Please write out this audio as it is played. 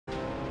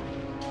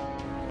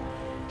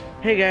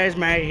Hey guys,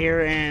 Matt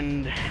here,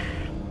 and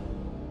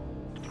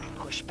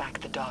Push back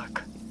the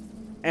dark.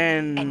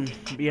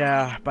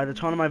 yeah, by the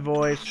tone of my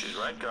voice, She's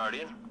right,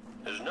 Guardian.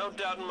 There's no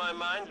doubt in my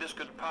mind this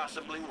could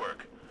possibly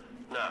work.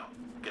 Now,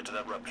 get to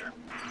that rupture.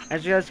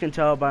 as you guys can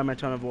tell by my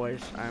tone of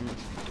voice, I'm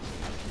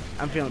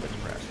feeling a bit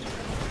depressed.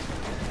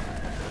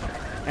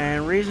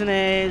 And reason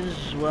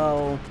is,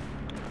 well,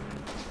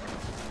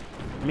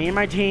 me and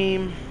my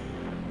team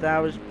that I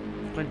was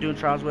doing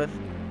trials with,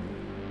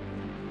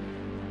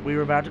 we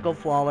were about to go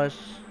flawless.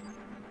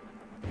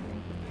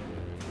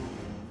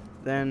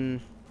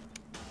 Then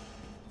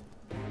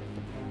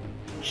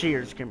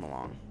cheaters came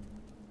along.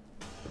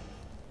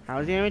 How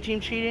is the enemy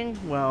team cheating?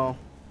 Well,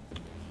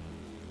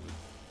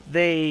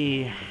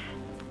 they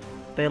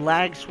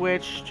lag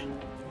switched,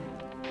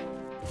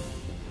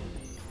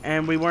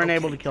 and we weren't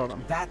able to kill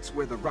them. That's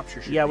where the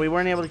rupture should Yeah, be. we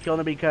weren't able to kill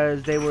them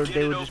because they would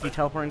just be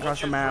teleporting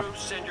across the map.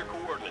 Send your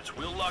coordinates.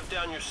 We'll lock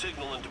down your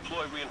signal and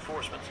deploy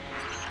reinforcements.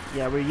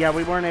 Yeah,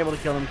 we weren't able to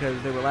kill them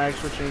because they were lag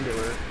switching. They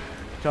were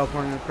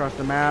teleporting across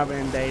the map,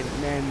 and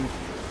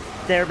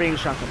they're being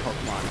shotgun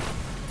Pokemon.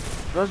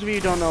 For those of you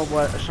who don't know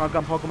what a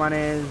shotgun Pokemon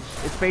is,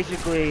 it's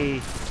basically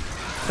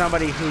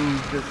somebody who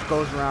just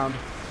goes around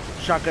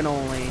shotgun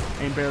only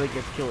and barely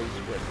gets kills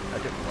with a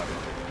different weapon.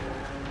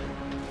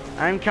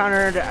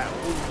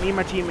 Me and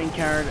my team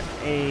encountered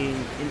an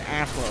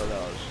assload of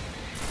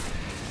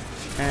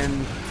those.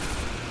 And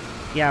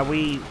yeah,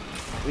 we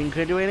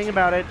couldn't do anything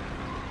about it.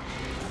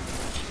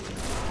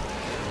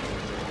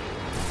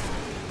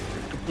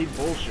 Complete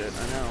bullshit,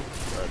 I know,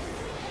 but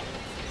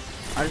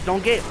I just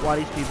don't get why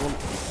these people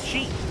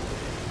cheat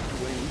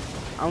to win.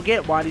 I don't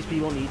get why these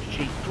people need to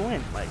cheat to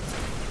win. Like,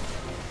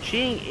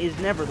 cheating is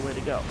never the way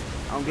to go.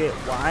 I don't get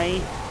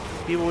why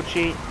people would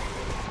cheat,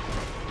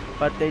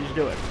 but they just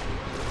do it.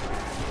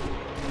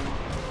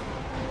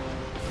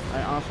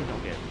 I honestly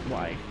don't get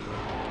why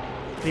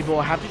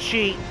people have to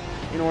cheat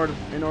in order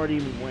to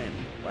even win.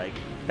 Like,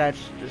 that's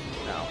just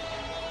no.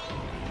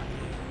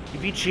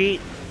 If you cheat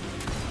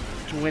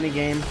to win a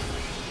game,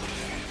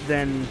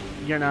 then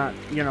you're not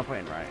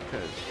playing right,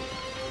 because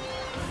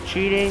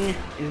cheating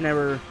is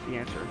never the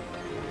answer.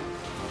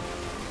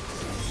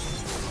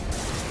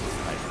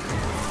 Like,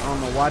 I don't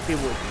know why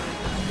people would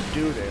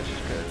do this,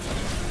 because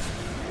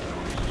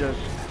it's just,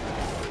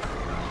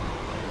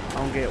 I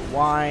don't get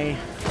why.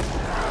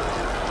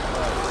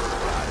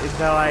 It's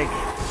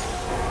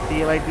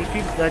that these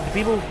people, the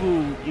people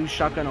who use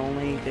shotgun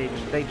only, they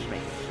just make me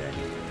sick.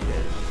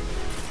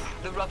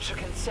 The rupture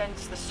can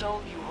sense the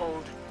soul you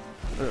hold.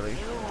 Literally.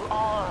 You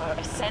are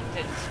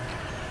ascendant.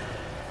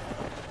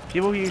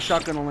 People who use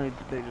shotgun only,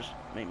 they just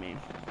make me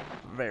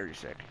very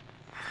sick.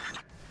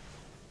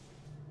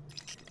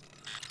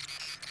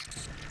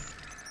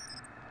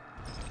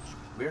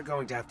 We're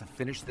going to have to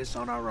finish this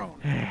on our own.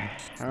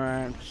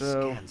 Alright,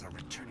 so Scans are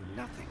returning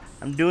nothing.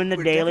 I'm doing the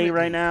We're daily definitely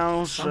right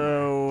now,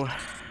 somewhere, so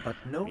but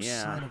no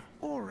yeah. sign of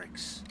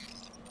Oryx.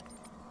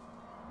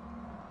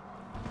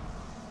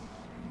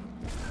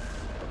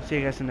 See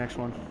you guys in the next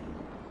one.